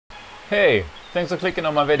Hey, thanks for clicking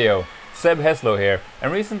on my video. Seb Heslo here,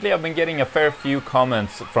 and recently I've been getting a fair few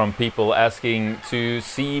comments from people asking to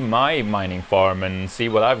see my mining farm and see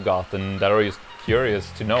what I've got, and that are just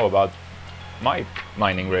curious to know about my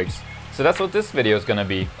mining rigs. So that's what this video is gonna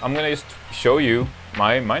be. I'm gonna just show you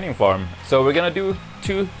my mining farm. So we're gonna do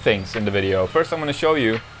two things in the video. First, I'm gonna show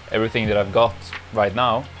you everything that I've got right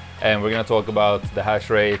now, and we're gonna talk about the hash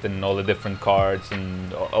rate and all the different cards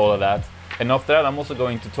and all of that. And after that, I'm also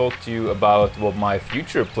going to talk to you about what my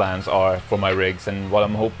future plans are for my rigs and what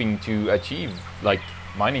I'm hoping to achieve, like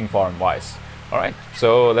mining farm wise. Alright,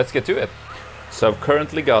 so let's get to it. So I've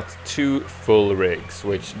currently got two full rigs,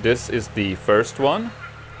 which this is the first one.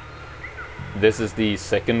 This is the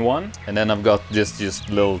second one, and then I've got this just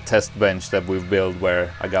little test bench that we've built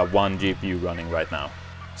where I got one GPU running right now.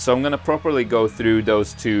 So I'm gonna properly go through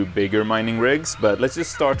those two bigger mining rigs, but let's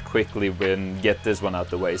just start quickly and get this one out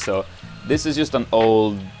the way. So this is just an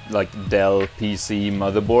old like Dell PC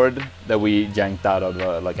motherboard that we janked out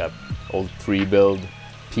of like a old pre-build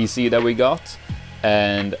PC that we got,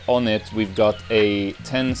 and on it we've got a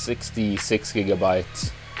 1060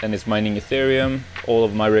 6GB, and it's mining Ethereum. All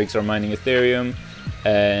of my rigs are mining Ethereum,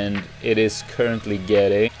 and it is currently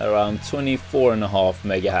getting around 24.5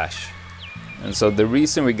 megahash. And so the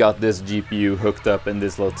reason we got this GPU hooked up in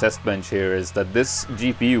this little test bench here is that this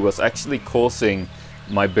GPU was actually causing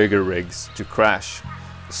my bigger rigs to crash.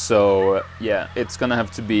 So yeah, it's gonna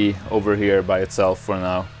have to be over here by itself for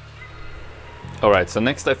now. Alright, so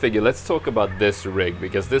next I figure let's talk about this rig,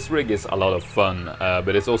 because this rig is a lot of fun,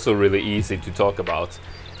 but it's also really easy to talk about.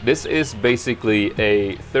 This is basically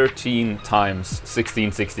a 13 times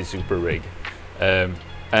 1660 super rig,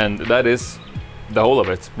 and that is the whole of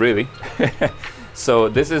it, really. So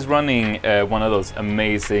this is running one of those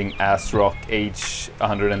amazing ASRock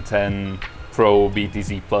H110 Pro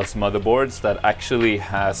BTC Plus motherboards that actually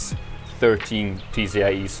has 13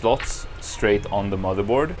 PCIe slots straight on the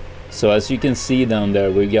motherboard. So as you can see down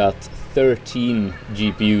there, we got 13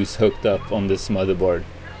 GPUs hooked up on this motherboard,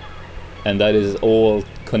 and that is all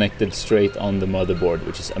connected straight on the motherboard,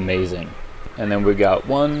 which is amazing. And then we got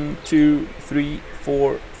 1, 2, 3,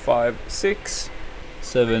 4, 5, 6,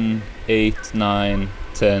 7, 8, 9,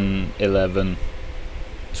 10, 11,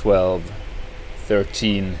 12,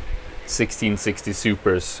 13 1660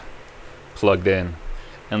 supers plugged in,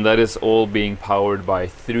 and that is all being powered by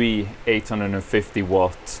three 850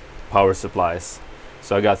 watt power supplies.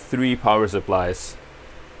 So I got three power supplies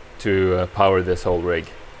to power this whole rig.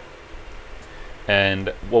 And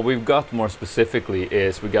what we've got more specifically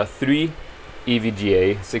is we got three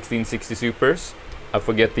EVGA 1660 supers. I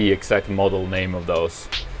forget the exact model name of those.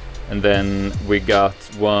 And then we got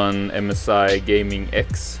one MSI Gaming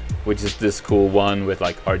X, which is this cool one with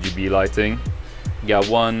like RGB lighting. We got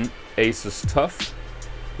one ASUS TUF.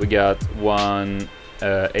 We got one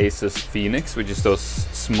ASUS Phoenix, which is those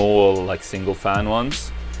small like single fan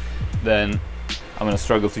ones. Then I'm gonna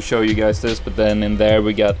struggle to show you guys this, but then in there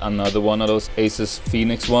we got another one of those ASUS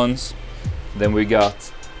Phoenix ones. Then we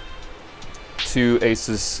got two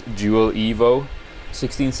ASUS Dual Evo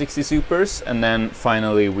 1660 supers, and then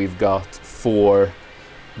finally we've got 4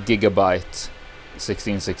 gigabyte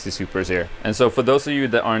 1660 supers here. And so for those of you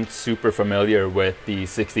that aren't super familiar with the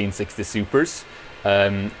 1660 supers,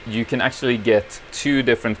 you can actually get two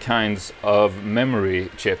different kinds of memory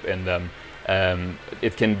chip in them.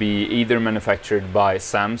 It can be either manufactured by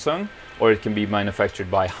Samsung or it can be manufactured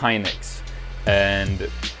by Hynix, and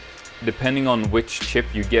depending on which chip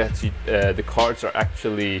you get, the cards are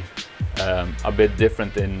actually a bit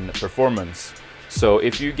different in performance. So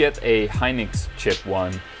if you get a Hynix chip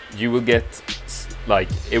one, you will get like,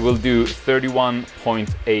 it will do 31.8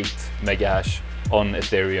 megahash on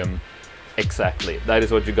Ethereum exactly. That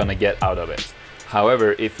is what you're gonna get out of it.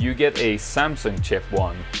 However, if you get a Samsung chip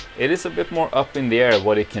one, it is a bit more up in the air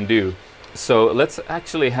what it can do. So let's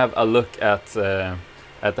actually have a look at the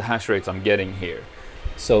hash rates I'm getting here.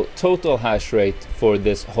 So total hash rate for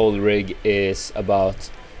this whole rig is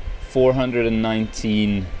about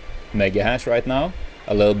 419 megahash right now,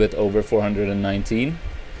 a little bit over 419.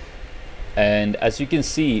 And as you can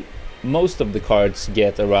see, most of the cards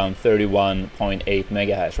get around 31.8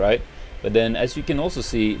 megahash, right? But then as you can also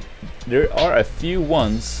see, there are a few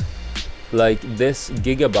ones like this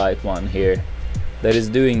gigabyte one here that is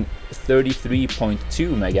doing 33.2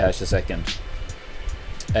 megahash a second.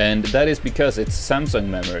 And that is because it's Samsung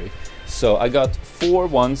memory. So I got 4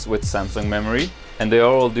 ones with Samsung memory, and they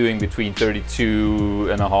are all doing between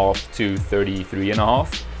 32.5 to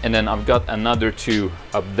 33.5. And then I've got another 2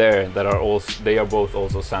 up there that are also, they are both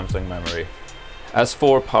also Samsung memory. As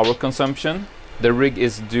for power consumption, the rig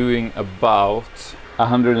is doing about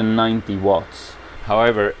 190 watts.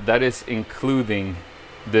 However, that is including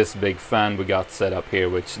this big fan we got set up here,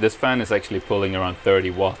 which this fan is actually pulling around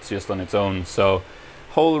 30 watts just on its own. So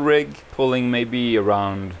whole rig pulling maybe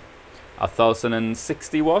around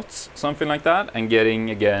 1060 watts, something like that, and getting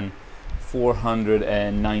again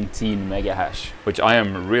 419 megahash, which I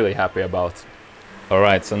am really happy about.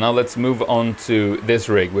 Alright, so now let's move on to this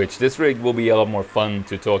rig, which this rig will be a lot more fun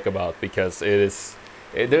to talk about because there's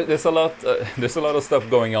a lot of stuff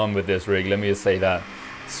going on with this rig, let me just say that.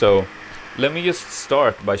 So let me just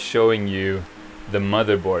start by showing you the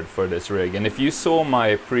motherboard for this rig. And if you saw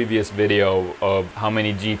my previous video of how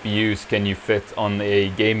many GPUs can you fit on a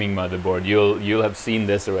gaming motherboard, you'll have seen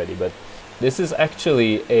this already. But this is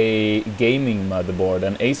actually a gaming motherboard,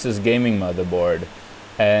 an ASUS gaming motherboard.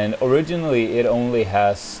 And originally it only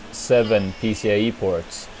has 7 PCIe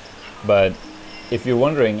ports. But if you're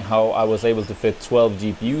wondering how I was able to fit 12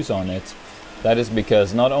 GPUs on it, that is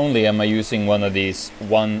because not only am I using one of these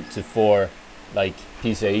 1 to 4 like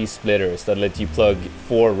PCIe splitters that let you plug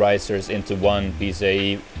 4 risers into one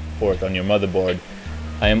PCIe port on your motherboard,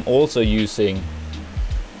 I am also using,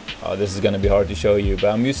 oh, this is going to be hard to show you,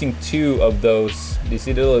 but I'm using 2 of those. Do you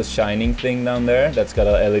see the little shining thing down there that's got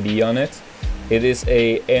a LED on it? It is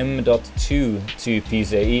a M.2 to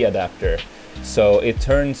PCIe adapter. So it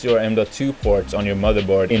turns your M.2 ports on your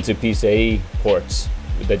motherboard into PCIe ports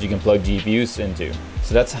that you can plug GPUs into.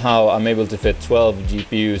 So that's how I'm able to fit 12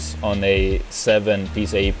 GPUs on a 7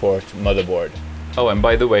 PCIe port motherboard. Oh, and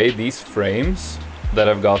by the way, these frames that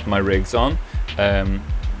I've got my rigs on,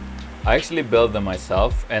 I actually built them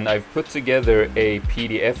myself, and I've put together a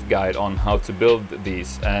PDF guide on how to build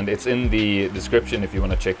these, and it's in the description if you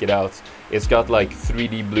want to check it out. It's got like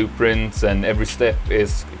 3D blueprints, and every step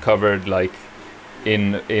is covered like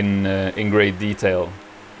in great detail.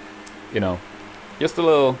 You know, just a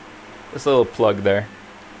little plug there.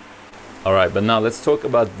 All right, but now let's talk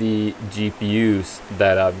about the GPUs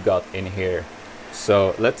that I've got in here.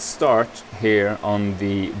 So let's start here on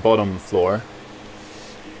the bottom floor.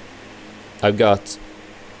 I've got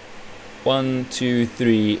 1, 2,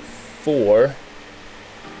 3, 4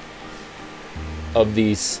 of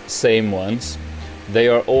these same ones. They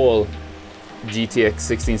are all GTX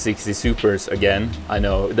 1660 Supers again. I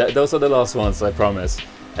know, those are the last ones, I promise.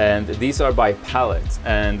 And these are by pallet.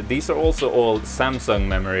 And these are also all Samsung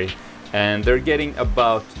memory. And they're getting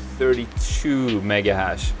about 32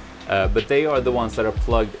 megahash. But they are the ones that are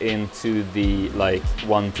plugged into the like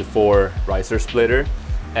 1 to 4 riser splitter.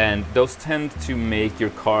 And those tend to make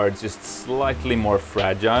your cards just slightly more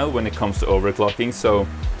fragile when it comes to overclocking. So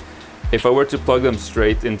if I were to plug them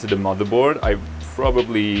straight into the motherboard, I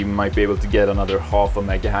probably might be able to get another half a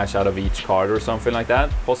megahash out of each card or something like that,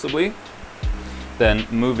 possibly. Then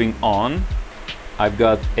moving on, I've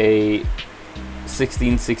got a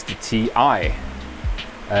 1660 Ti,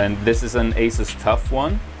 and this is an ASUS TUF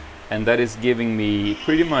one, and that is giving me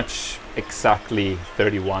pretty much exactly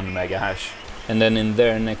 31 megahash. And then in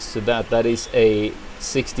there next to that, that is a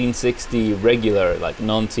 1660 regular, like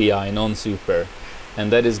non-TI, non-super,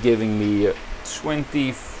 and that is giving me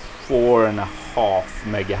 24.5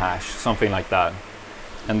 megahash, something like that.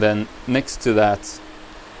 And then next to that,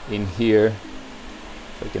 in here,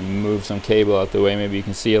 if I can move some cable out the way, maybe you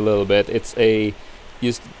can see a little bit, it's a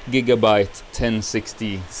just gigabyte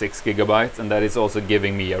 1060 6 gigabytes, and that is also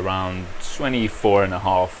giving me around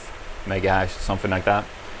 24.5 megahash, something like that.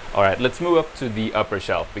 All right, let's move up to the upper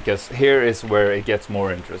shelf, because here is where it gets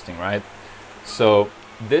more interesting, right? So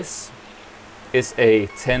this is a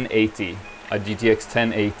 1080, a GTX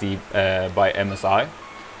 1080 by MSI,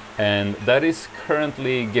 and that is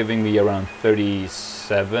currently giving me around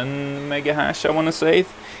 37 megahash, I want to say.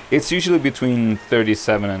 It's usually between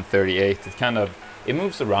 37 and 38. It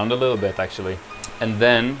moves around a little bit actually. And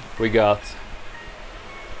then we got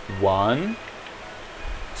 1,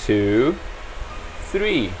 2,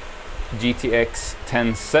 3 GTX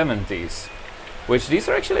 1070s, which these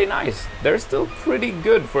are actually nice. They're still pretty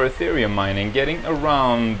good for Ethereum mining, getting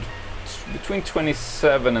around between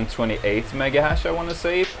 27 and 28 megahash, I want to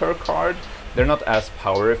say, per card. They're not as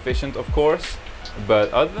power efficient, of course,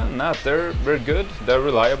 but other than that, they're good, they're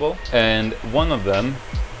reliable. And one of them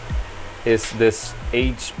is this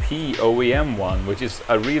HP OEM one, which is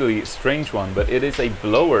a really strange one, but it is a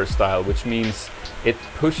blower style, which means it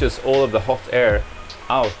pushes all of the hot air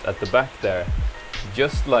out at the back there,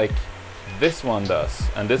 just like this one does.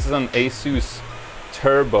 And this is an ASUS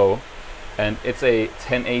Turbo, and it's a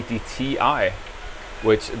 1080 Ti,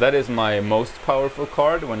 which that is my most powerful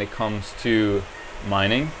card when it comes to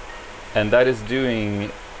mining, and that is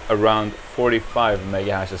doing around 45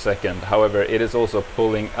 megahash a second. However, it is also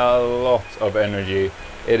pulling a lot of energy.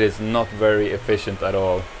 It is not very efficient at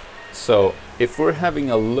all. So if we're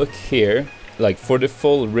having a look here, like for the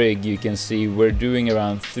full rig, you can see we're doing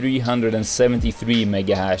around 373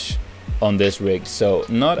 megahash on this rig. So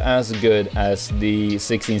not as good as the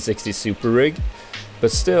 1660 Super rig,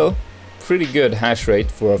 but still pretty good hash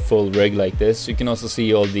rate for a full rig like this. You can also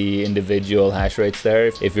see all the individual hash rates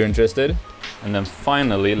there if you're interested. And then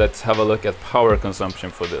finally, let's have a look at power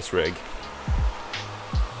consumption for this rig.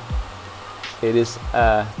 It is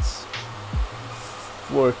at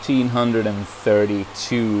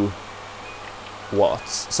 1432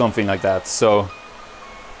 watts, something like that. So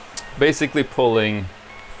basically pulling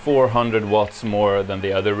 400 watts more than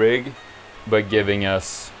the other rig, but giving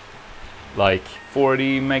us like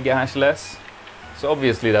 40 megahash less. So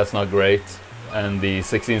obviously that's not great, and the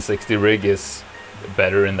 1660 rig is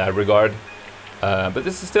better in that regard. But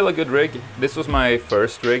this is still a good rig. This was my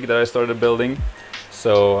first rig that I started building,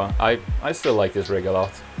 so I still like this rig a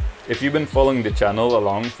lot. If you've been following the channel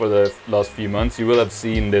along for the last few months, you will have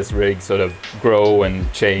seen this rig sort of grow and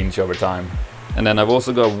change over time. And then I've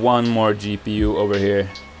also got one more GPU over here.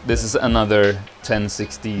 This is another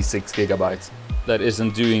 1066 gigabytes that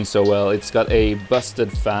isn't doing so well. It's got a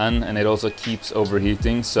busted fan and it also keeps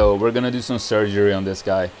overheating, so we're gonna do some surgery on this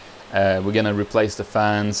guy. We're gonna replace the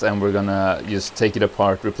fans, and we're gonna just take it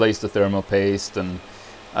apart, replace the thermal paste, and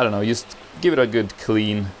I don't know, just give it a good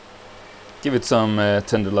clean, give it some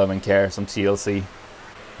tender love and care, some TLC.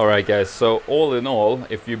 Alright guys, so all in all,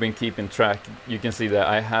 if you've been keeping track, you can see that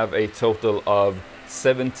I have a total of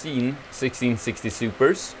 17 1660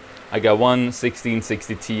 Supers. I got one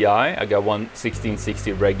 1660 Ti, I got one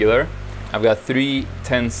 1660 regular, I've got three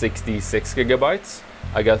 1066 gigabytes,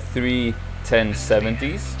 I got three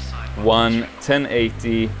 1070s, one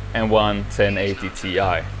 1080 and one 1080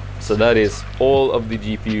 Ti. So that is all of the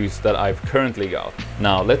GPUs that I've currently got.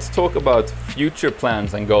 Now let's talk about future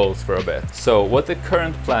plans and goals for a bit. So what the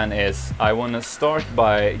current plan is, I want to start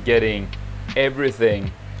by getting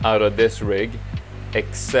everything out of this rig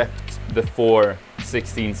except the four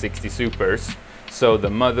 1660 Supers. So the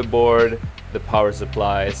motherboard, the power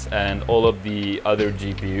supplies, and all of the other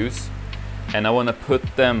GPUs. And I want to put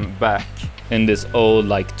them back in this old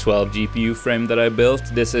like 12 GPU frame that I built.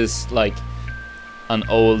 This is like an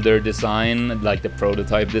older design, like the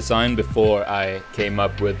prototype design, before I came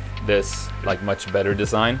up with this like much better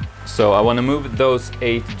design. So I want to move those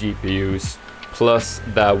 8 GPUs plus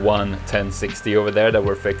that one 1060 over there that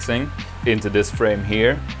we're fixing into this frame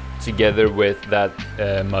here, together with that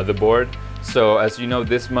motherboard. So as you know,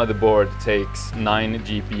 this motherboard takes 9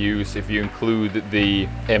 GPUs if you include the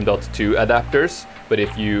M.2 adapters, but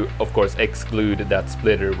if you of course exclude that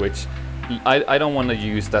splitter, which I don't want to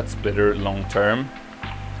use that splitter long term.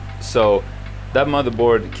 So that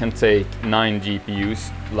motherboard can take 9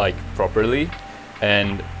 GPUs like properly,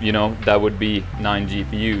 and you know, that would be 9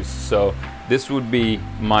 GPUs. So this would be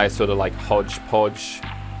my sort of like hodge-podge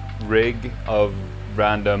rig of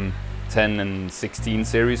random 10 and 16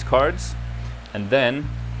 series cards. And then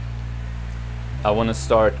I want to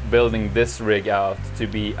start building this rig out to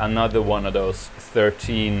be another one of those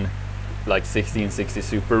 13 like 1660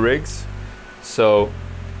 Super rigs. So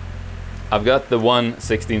I've got the one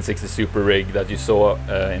 1660 Super rig that you saw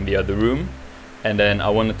in the other room, and then I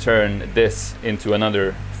want to turn this into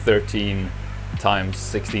another 13 times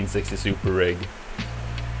 1660 Super rig.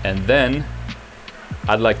 And then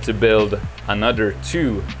I'd like to build another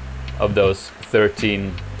 2 of those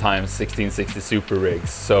 13 times 1660 Super rigs.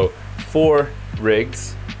 So 4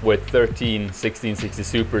 rigs with 13 1660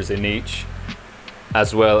 Supers in each,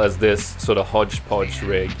 as well as this sort of hodgepodge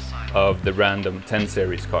rig of the random 10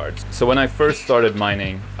 series cards. So when I first started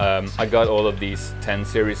mining, I got all of these 10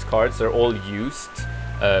 series cards. They're all used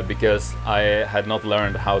because I had not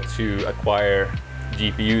learned how to acquire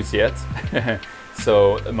GPUs yet.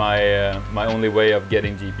 So my only way of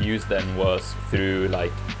getting GPUs then was through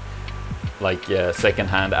like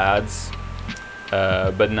second-hand ads.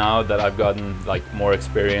 But now that I've gotten like more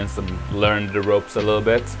experience and learned the ropes a little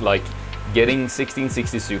bit, like getting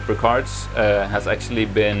 1660 Super cards has actually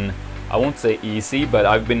been, I won't say easy, but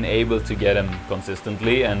I've been able to get them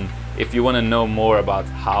consistently. And if you want to know more about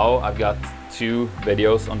how, I've got 2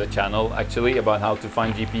 videos on the channel actually about how to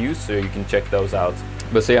find GPUs, so you can check those out.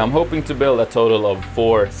 But so yeah, I'm hoping to build a total of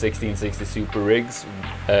 4 1660 Super rigs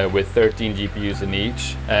with 13 GPUs in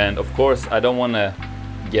each. And of course I don't want to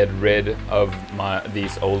get rid of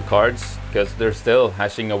these old cards, because they're still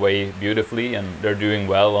hashing away beautifully and they're doing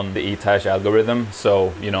well on the Ethash algorithm,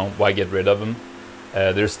 so you know, why get rid of them?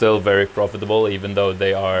 They're still very profitable, even though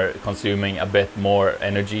they are consuming a bit more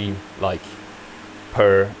energy, like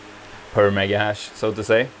per megahash, so to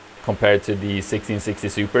say, compared to the 1660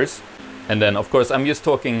 Supers. And then of course I'm just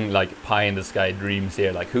talking like pie in the sky dreams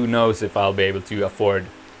here, like who knows if I'll be able to afford,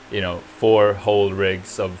 you know, 4 whole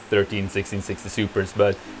rigs of 13 1660 Supers.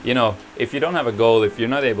 But you know, if you don't have a goal, if you're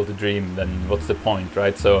not able to dream, then what's the point,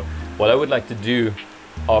 right? So what I would like to do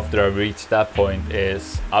after I reach that point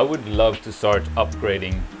is I would love to start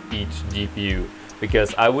upgrading each GPU,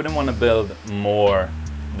 because I wouldn't want to build more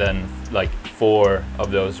than like 4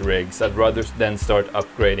 of those rigs. I'd rather then start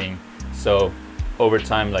upgrading, so over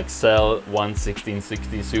time like sell one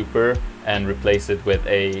 1660 Super and replace it with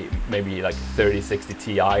a maybe like 3060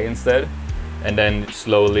 Ti instead, and then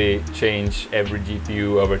slowly change every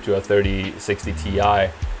GPU over to a 3060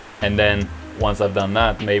 Ti. And then once I've done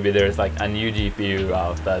that, maybe there's like a new GPU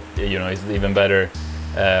out that, you know, is even better,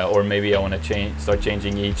 or maybe I want to start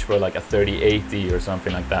changing each for like a 3080 or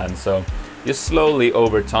something like that. And so just slowly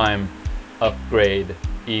over time upgrade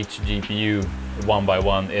each GPU one by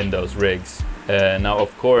one in those rigs. Now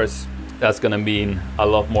of course that's gonna mean a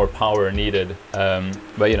lot more power needed,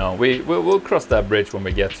 but you know, we'll cross that bridge when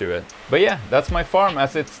we get to it. But yeah, that's my farm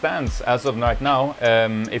as it stands as of right now.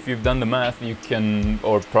 If you've done the math, you can,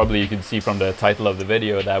 or probably you can see from the title of the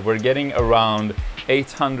video, that we're getting around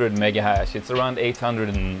 800 megahash. It's around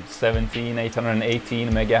 817, 818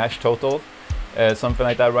 megahash total, something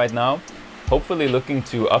like that right now. Hopefully looking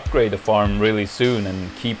to upgrade the farm really soon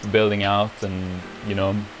and keep building out and, you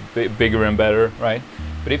know, bigger and better, right?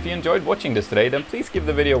 But if you enjoyed watching this today, then please give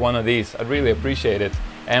the video one of these. I'd really appreciate it.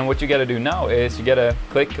 And what you gotta do now is you gotta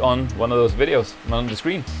click on one of those videos on the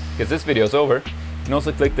screen, because this video is over. You can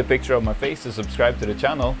also click the picture of my face to subscribe to the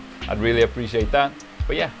channel. I'd really appreciate that.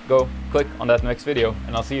 But yeah, go click on that next video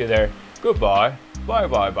and I'll see you there. Goodbye. Bye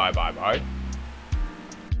bye bye bye bye.